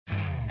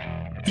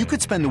You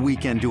could spend the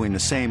weekend doing the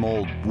same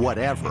old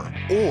whatever,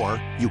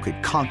 or you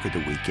could conquer the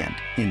weekend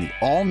in the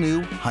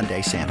all-new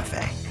Hyundai Santa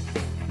Fe.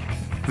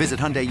 Visit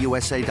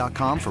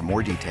HyundaiUSA.com for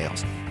more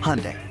details.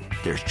 Hyundai,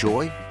 there's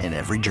joy in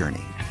every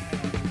journey.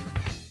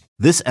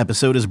 This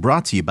episode is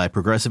brought to you by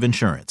Progressive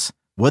Insurance.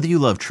 Whether you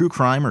love true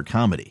crime or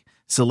comedy,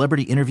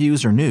 celebrity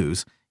interviews or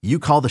news, you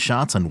call the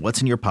shots on what's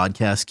in your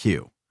podcast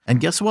queue. And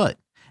guess what?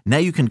 Now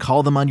you can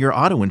call them on your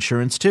auto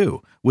insurance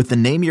too with the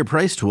Name Your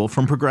Price tool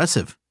from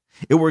Progressive.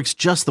 It works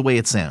just the way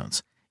it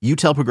sounds. You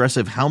tell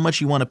Progressive how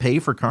much you want to pay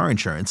for car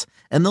insurance,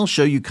 and they'll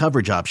show you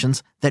coverage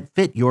options that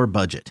fit your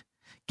budget.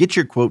 Get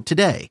your quote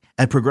today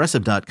at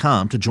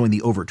Progressive.com to join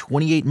the over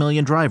 28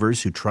 million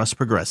drivers who trust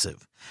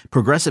Progressive.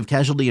 Progressive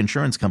Casualty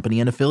Insurance Company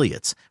and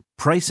Affiliates.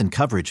 Price and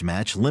coverage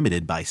match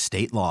limited by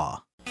state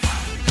law.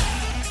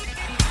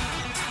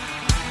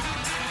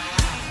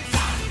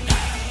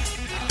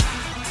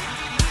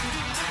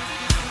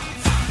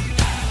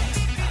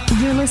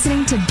 You're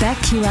listening to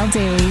BetQL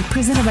Daily,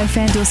 presented by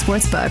FanDuel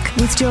Sportsbook,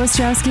 with Joe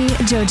Ostrowski,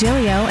 Joe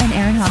Giglio, and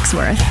Aaron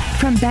Hawksworth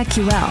from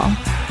BetQL.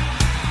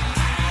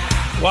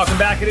 Welcome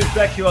back. It is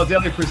BetQL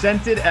Daily,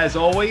 presented, as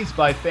always,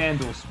 by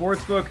FanDuel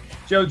Sportsbook.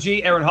 Joe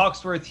G, Aaron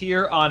Hawksworth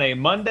here on a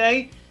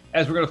Monday.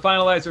 As we're going to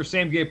finalize our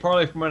same-game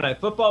parlay for Monday Night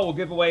Football, we'll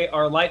give away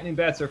our lightning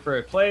bets, our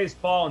favorite plays.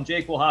 Paul and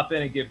Jake will hop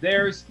in and give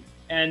theirs.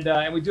 And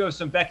we do have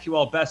some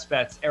BetQL best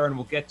bets Aaron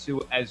will get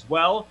to as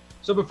well.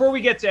 So before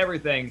we get to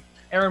everything,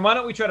 Aaron, why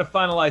don't we try to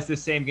finalize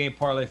this same-game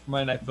parlay for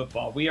Monday Night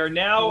Football? We are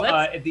now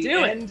at the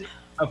end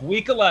of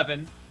Week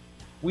 11.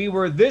 We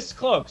were this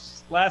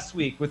close last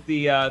week with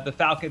the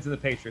Falcons and the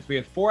Patriots. We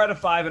had 4 out of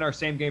 5 in our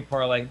same-game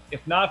parlay.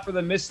 If not for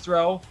the missed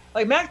throw,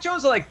 like Mac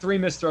Jones had like 3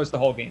 missed throws the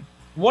whole game.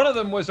 One of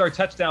them was our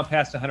touchdown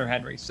pass to Hunter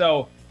Henry.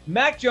 So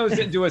Mac Jones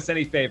didn't do us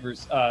any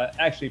favors.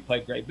 Actually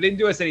played great, but didn't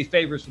do us any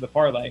favors for the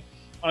parlay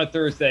on a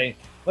Thursday.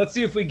 Let's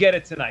see if we get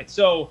it tonight.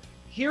 So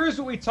here's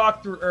what we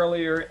talked through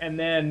earlier, and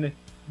then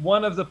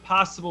one of the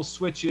possible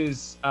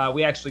switches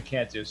we actually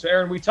can't do. So,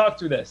 Aaron, we talked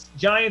through this.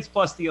 Giants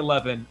plus the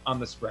 11 on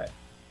the spread.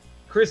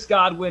 Chris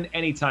Godwin,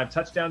 anytime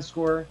touchdown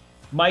scorer.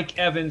 Mike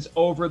Evans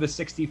over the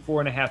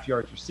 64.5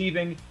 yards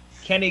receiving.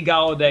 Kenny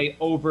Golladay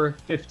over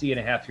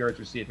 50.5 yards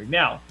receiving.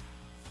 Now,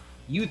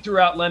 you threw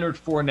out Leonard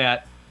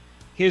Fournette,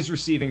 his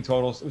receiving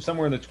totals was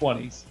somewhere in the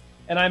 20s.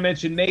 And I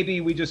mentioned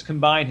maybe we just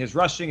combine his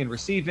rushing and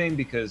receiving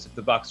because if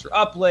the Bucs are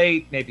up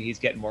late, maybe he's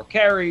getting more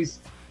carries.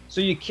 So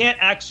you can't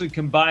actually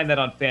combine that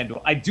on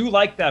FanDuel. I do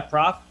like that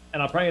prop,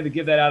 and I'll probably have to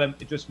give that out in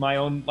just my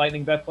own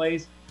lightning bet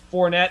plays.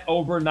 Fournette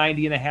over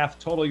 90.5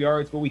 total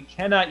yards, but we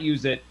cannot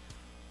use it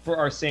for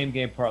our same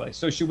game parlay.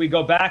 So should we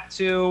go back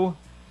to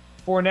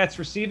Fournette's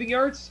receiving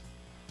yards?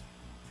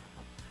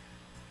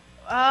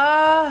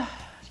 Yeah,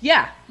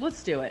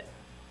 let's do it.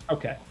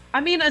 Okay.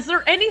 I mean, is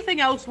there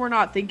anything else we're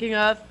not thinking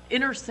of?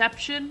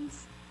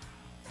 Interceptions?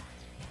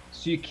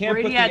 So you can't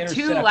Brady put the had interceptions.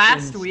 2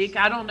 last week.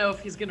 I don't know if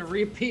he's going to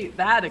repeat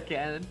that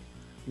again.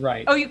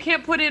 Right. Oh, you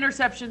can't put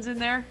interceptions in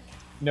there?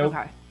 Nope.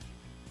 Okay.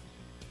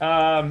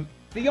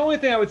 The only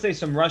thing I would say,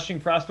 some rushing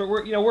prospect.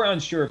 We're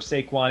unsure of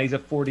Saquon. He's a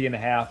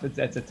 40.5.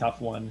 That's a tough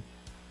one.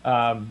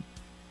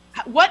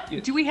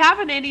 What do we have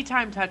an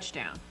anytime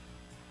touchdown?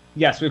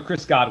 Yes, we have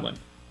Chris Godwin.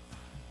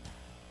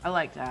 I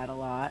like that a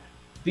lot.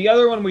 The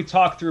other one we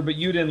talked through, but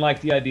you didn't like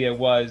the idea,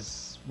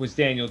 was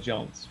Daniel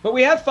Jones. But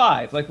we have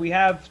 5. We're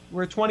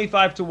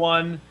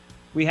 25-1.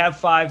 We have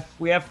 5.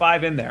 We have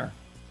 5 in there.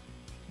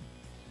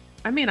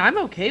 I mean, I'm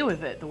okay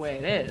with it the way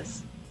it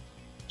is.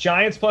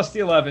 Giants plus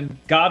the 11.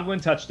 Godwin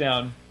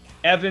touchdown.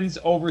 Evans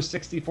over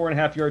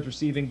 64.5 yards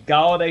receiving.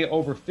 Golladay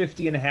over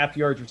 50.5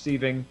 yards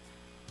receiving.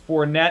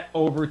 Fournette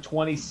over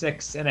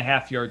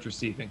 26.5 yards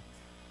receiving.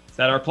 Is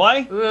that our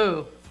play?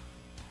 Ooh,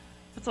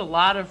 that's a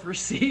lot of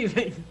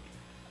receiving.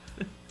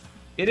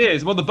 It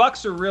is. Well, the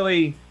Bucs are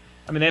really,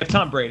 they have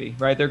Tom Brady,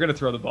 right? They're going to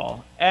throw the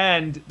ball.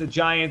 And the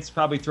Giants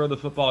probably throw the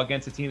football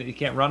against a team that you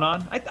can't run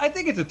on. I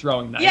think it's a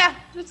throwing night. Yeah,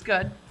 that's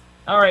good.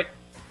 All right,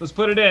 let's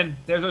put it in.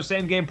 There's our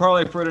same game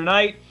parlay for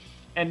tonight.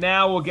 And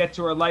now we'll get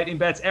to our lightning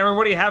bets. Aaron,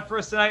 what do you have for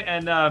us tonight?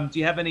 And do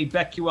you have any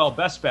BetQL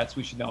best bets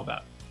we should know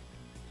about?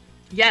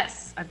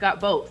 Yes, I've got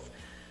both.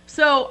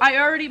 So I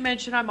already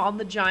mentioned I'm on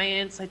the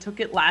Giants. I took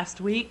it last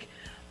week.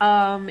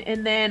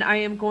 And then I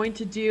am going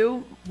to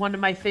do one of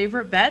my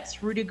favorite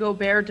bets, Rudy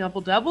Gobert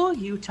double-double,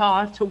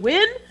 Utah to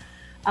win.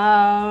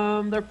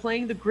 They're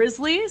playing the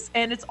Grizzlies.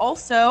 And it's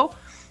also,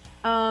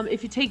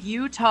 if you take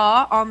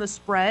Utah on the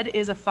spread,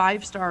 is a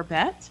 5-star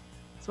bet.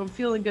 So I'm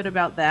feeling good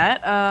about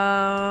that.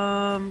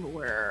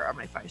 Where are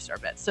my 5-star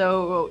bets?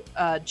 So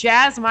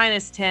Jazz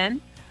minus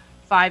 10,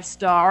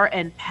 5-star,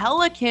 and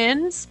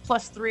Pelicans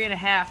plus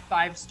 3.5,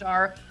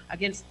 5-star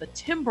against the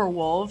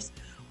Timberwolves.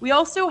 We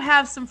also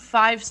have some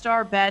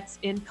 5-star bets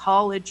in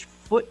college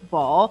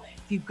football.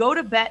 If you go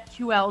to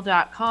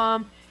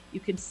betql.com, you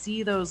can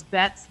see those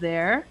bets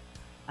there.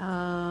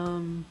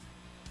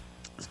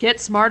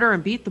 Get smarter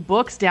and beat the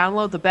books.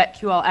 Download the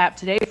BetQL app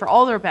today for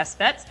all their best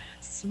bets.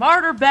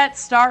 Smarter bets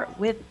start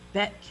with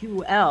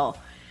BetQL.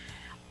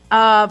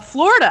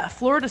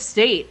 Florida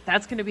State.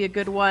 That's going to be a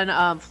good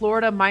one.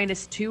 Florida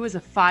 -2 is a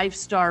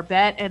 5-star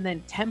bet. And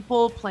then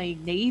Temple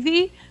playing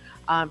Navy.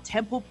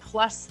 Temple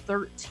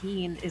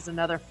 +13 is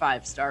another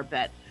 5-star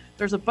bet.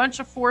 There's a bunch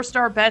of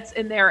 4-star bets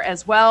in there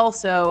as well.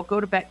 So go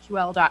to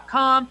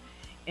betql.com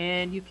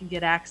and you can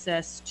get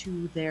access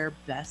to their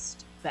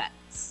best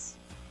bets.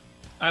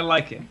 I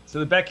like it. So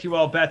the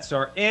BetQL bets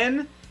are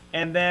in.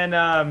 And then,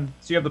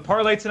 so you have the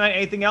parlay tonight.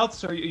 Anything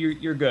else, or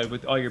you're good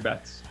with all your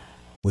bets?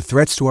 With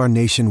threats to our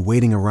nation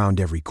waiting around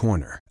every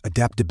corner,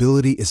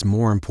 adaptability is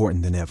more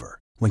important than ever.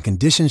 When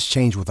conditions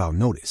change without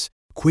notice,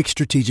 quick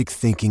strategic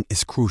thinking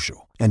is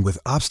crucial. And with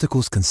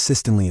obstacles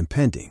consistently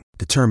impending,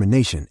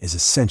 determination is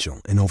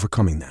essential in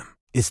overcoming them.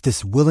 It's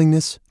this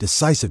willingness,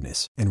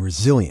 decisiveness, and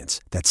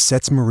resilience that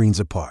sets Marines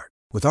apart.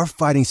 With our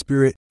fighting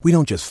spirit, we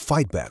don't just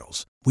fight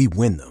battles, we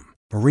win them.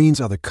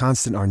 Marines are the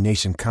constant our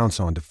nation counts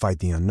on to fight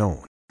the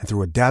unknown. And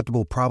through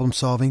adaptable problem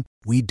solving,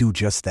 we do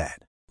just that.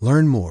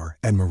 Learn more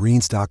at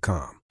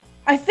Marines.com.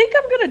 I think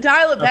I'm going to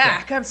dial it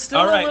back. I'm still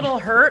All right. a little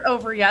hurt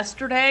over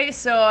yesterday,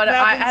 so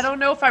I don't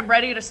know if I'm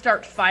ready to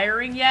start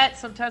firing yet.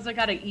 Sometimes I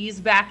got to ease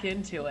back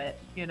into it,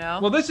 you know?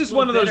 Well, this is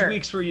one of those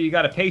weeks where you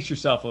got to pace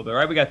yourself a little bit,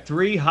 right? We got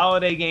 3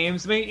 holiday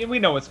games. I mean, we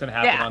know what's going to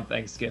happen on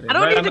Thanksgiving. I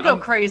don't right? need to go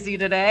crazy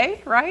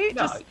today, right?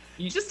 No,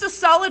 just a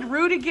solid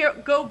Rudy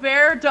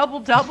Gobert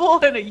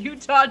double-double and a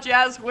Utah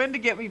Jazz win to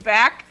get me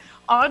back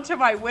onto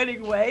my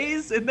winning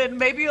ways, and then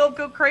maybe I'll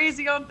go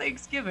crazy on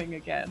Thanksgiving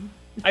again.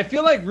 I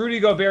feel like Rudy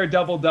Gobert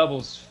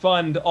double-doubles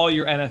fund all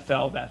your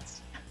NFL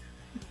bets.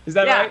 Is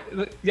that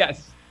right?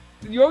 Yes.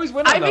 You always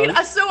win on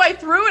those. So I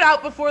threw it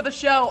out before the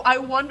show. I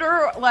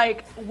wonder,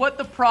 what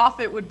the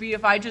profit would be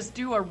if I just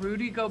do a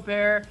Rudy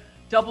Gobert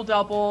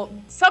double-double.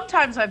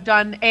 Sometimes I've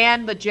done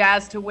and the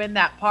Jazz to win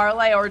that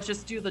parlay, or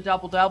just do the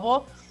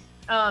double-double,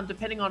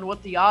 depending on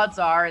what the odds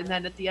are, and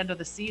then at the end of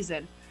the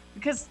season.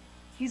 Because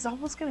he's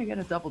almost going to get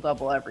a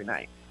double-double every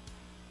night.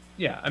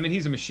 Yeah, I mean,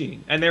 he's a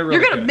machine, and they're really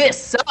You're going to good.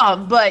 miss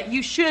some, but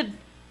you should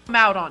come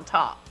out on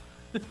top.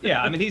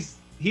 Yeah, I mean,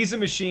 he's a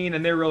machine,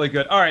 and they're really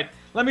good. All right,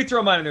 let me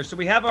throw mine in there. So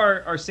we have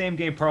our same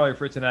game parlay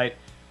for tonight.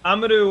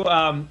 I'm going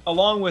to,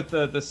 along with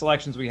the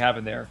selections we have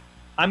in there,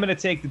 I'm going to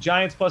take the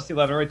Giants plus the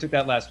 11. I already took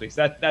that last week,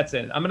 so that's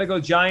it. I'm going to go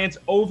Giants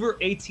over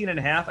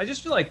 18.5. I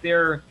just feel like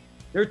their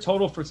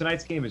total for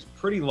tonight's game is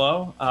pretty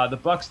low. The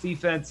Bucs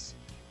defense,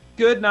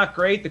 good, not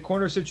great. The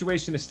corner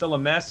situation is still a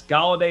mess.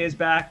 Golladay is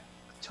back.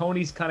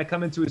 Tony's kind of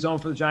come into his own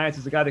for the Giants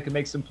as a guy that can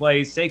make some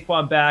plays.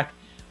 Saquon back.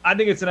 I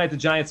think it's tonight the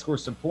Giants score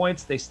some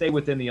points. They stay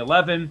within the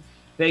 11.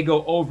 They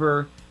go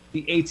over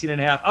the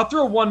 18.5. I'll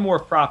throw one more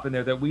prop in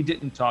there that we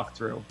didn't talk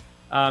through.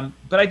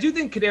 But I do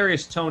think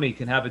Kadarius Toney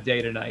can have a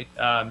day tonight.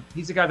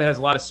 He's a guy that has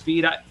a lot of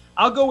speed.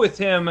 I'll go with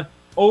him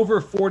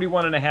over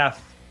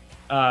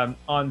 41.5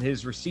 on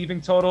his receiving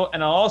total.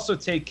 And I'll also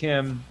take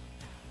him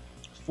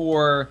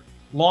for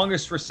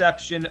longest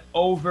reception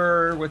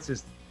over,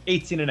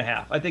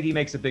 18.5. I think he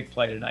makes a big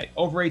play tonight.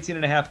 Over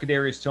 18.5,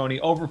 Kadarius Toney.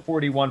 Over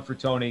 41 for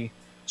Toney.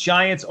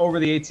 Giants over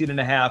the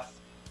 18.5.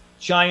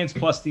 Giants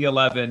plus the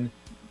 11.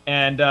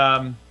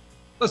 And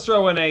let's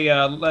throw in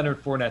a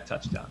Leonard Fournette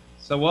touchdown.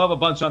 So we'll have a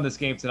bunch on this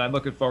game tonight. I'm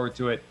looking forward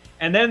to it.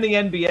 And then the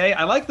NBA,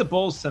 I like the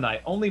Bulls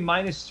tonight. Only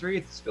 -3.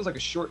 It feels like a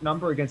short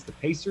number against the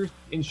Pacers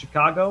in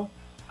Chicago.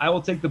 I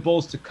will take the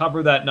Bulls to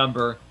cover that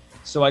number.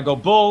 So I go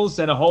Bulls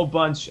and a whole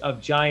bunch of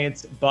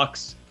Giants,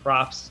 Bucks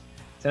props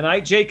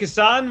tonight. Jay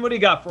Kassan, what do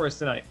you got for us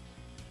tonight?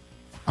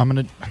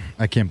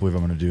 I can't believe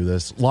I'm gonna do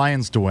this.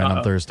 Lions to win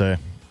on Thursday.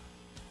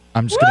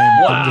 I'm just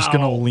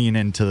gonna lean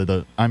into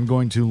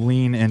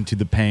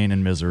the pain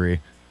and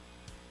misery.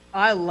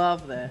 I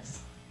love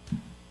this.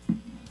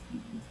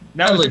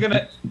 Now,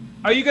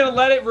 are you gonna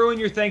let it ruin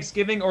your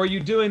Thanksgiving, or are you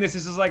doing this?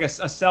 This is like a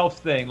self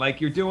thing.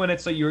 Like you're doing it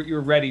so you're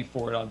ready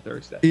for it on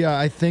Thursday. Yeah,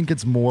 I think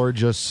it's more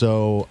just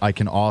so I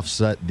can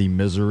offset the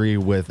misery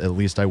with at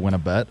least I win a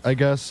bet, I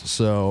guess.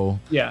 So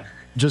yeah.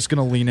 Just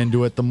going to lean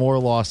into it. The more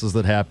losses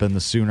that happen,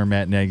 the sooner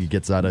Matt Nagy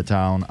gets out of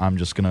town. I'm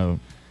just going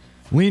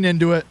to lean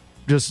into it,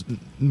 just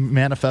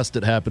manifest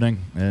it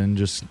happening, and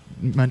just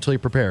mentally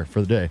prepare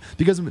for the day.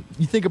 Because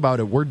you think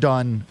about it, we're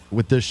done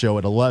with this show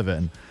at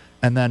 11,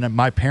 and then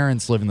my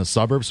parents live in the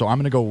suburbs, so I'm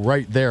going to go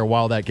right there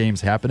while that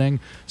game's happening.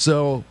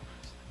 So,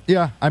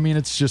 yeah, I mean,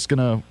 we're just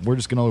going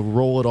to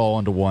roll it all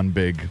into one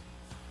big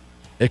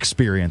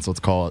experience, let's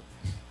call it.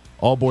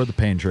 All aboard the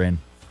pain train.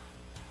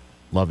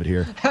 Love it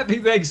here. Happy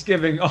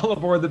Thanksgiving. All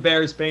aboard the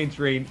Bears pain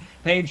train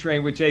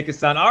with Jay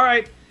Kassan. All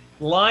right.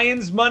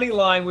 Lions money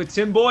line with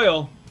Tim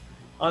Boyle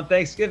on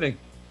Thanksgiving.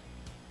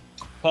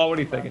 Paul, what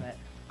are you thinking?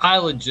 I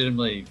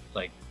legitimately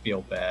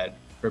feel bad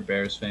for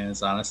Bears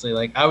fans,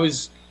 honestly. I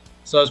was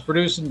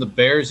producing the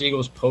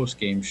Bears-Eagles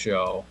post-game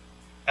show.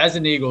 As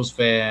an Eagles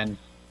fan,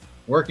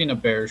 working a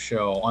Bears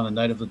show on the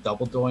night of the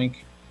double doink.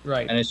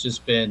 Right. And it's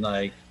just been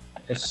they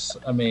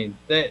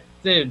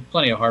had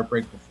plenty of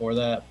heartbreak before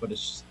that, but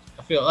it's just,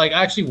 I feel like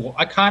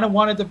I kind of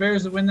wanted the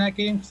Bears to win that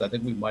game because I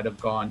think we might have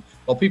gone.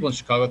 Well, people in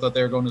Chicago thought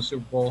they were going to the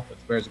Super Bowl. If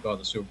the Bears had gone to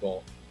the Super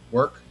Bowl,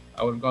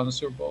 I would have gone to the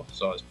Super Bowl.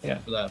 So I was pulling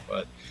for that,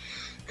 but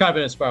kind of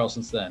been in a spiral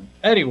since then.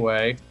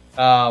 Anyway,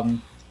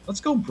 Let's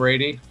go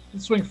Brady.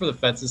 Let's swing for the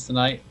fences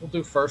tonight. We'll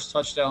do first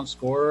touchdown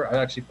scorer. I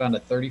actually found a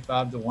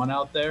 35-1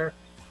 out there.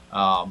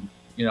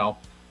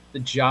 The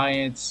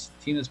Giants,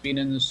 team that's been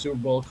in the Super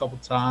Bowl a couple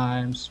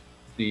times.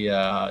 The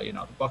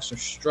Bucs are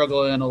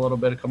struggling a little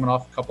bit, coming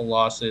off a couple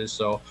losses.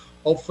 So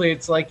hopefully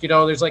it's like,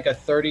 there's like a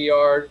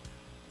 30-yard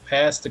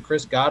pass to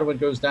Chris Godwin,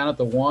 goes down at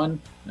the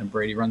 1, and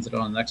Brady runs it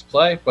on the next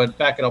play. But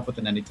back it up with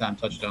an anytime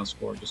touchdown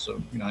score, just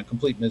so,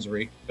 complete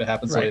misery if it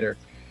happens later.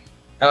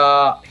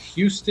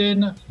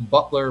 Houston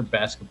Butler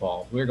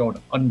basketball. We're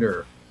going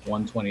under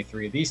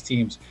 123. These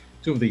teams,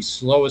 two of the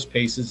slowest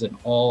paces in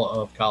all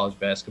of college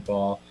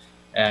basketball.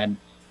 And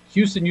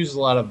Houston uses a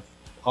lot of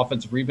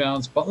offensive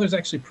rebounds. Butler's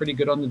actually pretty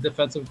good on the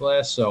defensive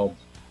glass. So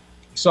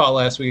we saw it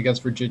last week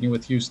against Virginia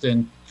with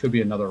Houston. Could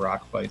be another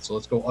rock fight. So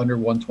let's go under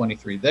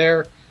 123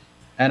 there.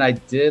 And I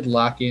did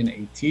lock in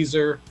a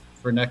teaser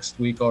for next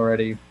week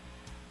already.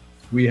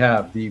 We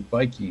have the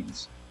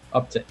Vikings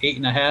up to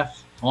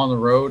 8.5 on the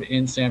road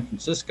in San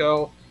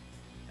Francisco.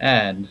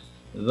 And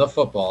the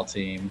football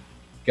team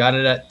got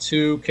it at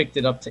 2, kicked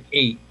it up to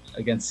 8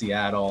 against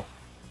Seattle.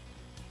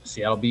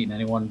 Seattle beating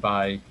anyone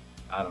by,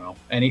 I don't know,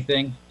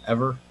 anything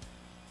ever.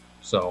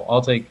 So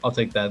I'll take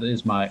that. That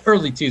is my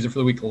early teaser for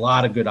the week. A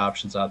lot of good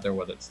options out there,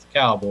 whether it's the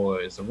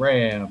Cowboys, the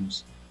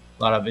Rams,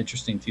 a lot of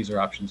interesting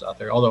teaser options out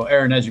there. Although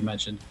Aaron, as you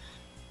mentioned,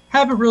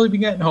 haven't really been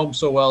getting home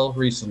so well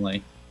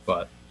recently,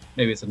 but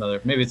maybe it's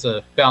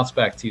a bounce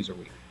back teaser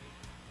week.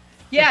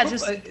 Yeah,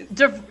 just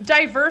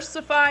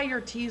diversify your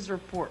teaser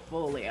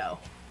portfolio.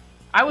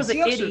 I was an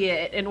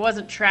idiot and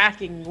wasn't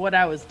tracking what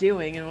I was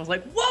doing and was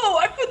like, whoa,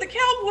 I put the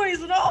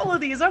Cowboys in all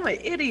of these. I'm an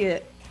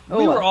idiot.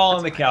 We were all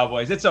in the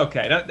Cowboys. It's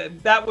okay.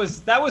 That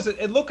was.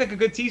 It looked like a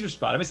good teaser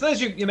spot. I mean, as long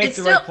as you make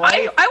the right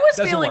play, I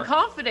was feeling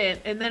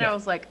confident, and then I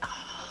was like,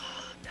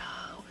 oh,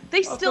 no.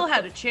 They still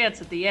had a chance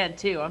at the end,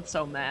 too. I'm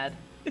so mad.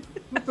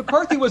 If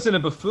McCarthy wasn't a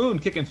buffoon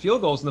kicking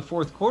field goals in the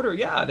fourth quarter,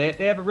 yeah, they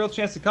have a real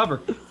chance to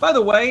cover. By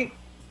the way,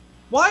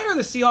 why are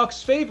the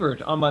Seahawks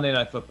favored on Monday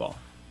Night Football?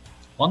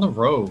 On the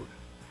road.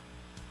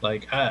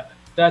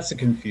 That's a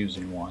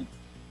confusing one.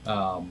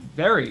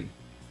 Very.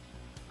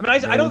 I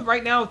mean, I don't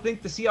right now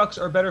think the Seahawks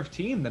are a better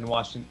team than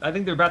Washington. I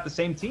think they're about the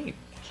same team.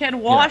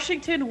 Can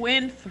Washington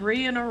win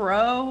 3 in a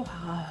row?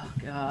 Oh,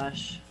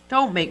 gosh.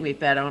 Don't make me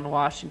bet on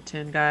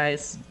Washington,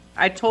 guys.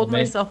 I told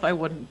myself I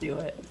wouldn't do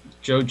it.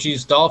 Joe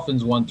G's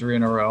Dolphins won 3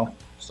 in a row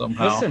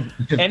somehow. Listen,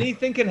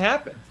 anything can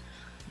happen.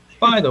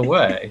 By the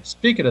way,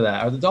 speaking of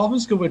that, are the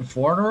Dolphins going to win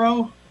 4 in a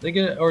row?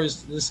 Or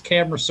is this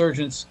Cam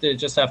resurgence, they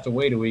just have to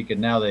wait a week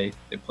and now they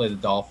play the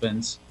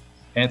Dolphins?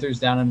 Panthers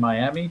down in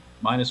Miami,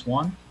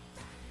 -1.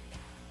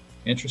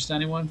 Interest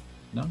anyone?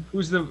 No?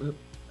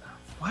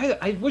 Why?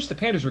 I wish the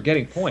Panthers were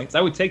getting points.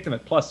 I would take them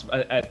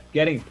at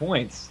getting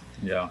points.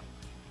 Yeah.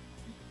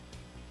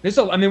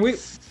 We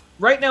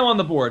right now on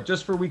the board,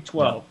 just for week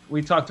 12,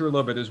 we talked through a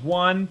little bit. There's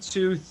 1,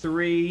 2,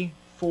 3,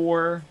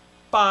 4,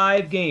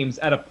 5 games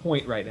at a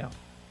point right now.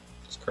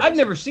 I've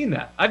never seen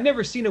that. I've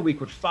never seen a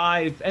week with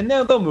 5, and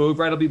then they'll move,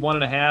 right? It'll be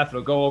 1.5.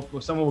 It'll go.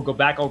 Someone will go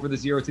back over the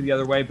 0 to the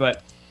other way,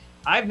 but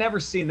I've never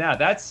seen that.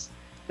 That's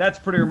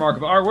pretty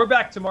remarkable. All right, we're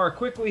back tomorrow.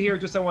 Quickly here,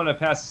 just I want to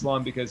pass this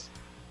along because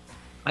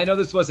I know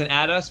this wasn't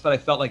at us, but I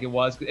felt like it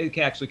was. It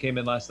actually came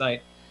in last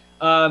night.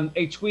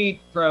 A tweet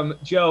from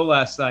Joe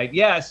last night.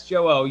 Yes,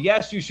 Joe O.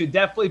 Yes, you should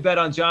definitely bet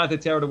on Jonathan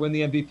Taylor to win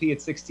the MVP at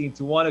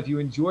 16-1 if you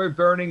enjoy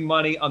burning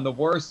money on the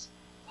worst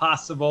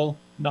possible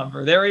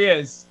number. There he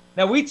is.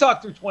 Now, we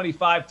talked through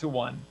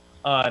 25-1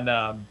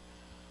 on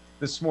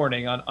this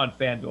morning on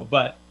FanDuel,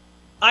 but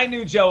I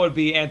knew Joe would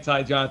be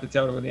anti-Jonathan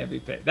Taylor to win the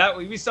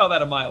MVP. We saw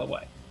that a mile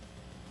away.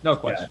 No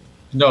question.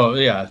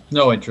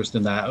 No interest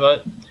in that.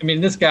 But I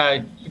mean, this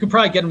guy, you could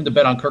probably get him to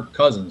bet on Kirk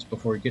Cousins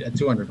before we get at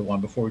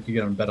 200-1 before we could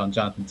get him to bet on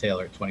Jonathan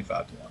Taylor at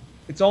 25-1.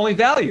 It's only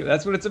value.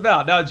 That's what it's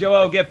about. Now,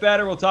 Joe, get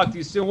better. We'll talk to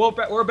you soon.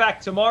 We're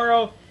back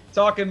tomorrow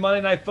talking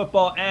Monday Night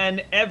Football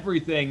and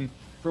everything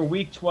for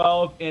Week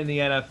 12 in the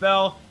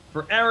NFL.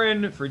 For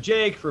Aaron, for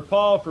Jake, for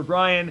Paul, for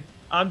Brian,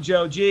 I'm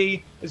Joe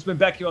G. This has been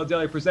BetQL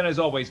Daily, presented as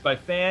always by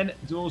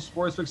FanDuel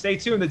Sportsbook. Stay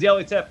tuned. The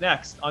Daily Tip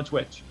next on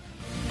Twitch.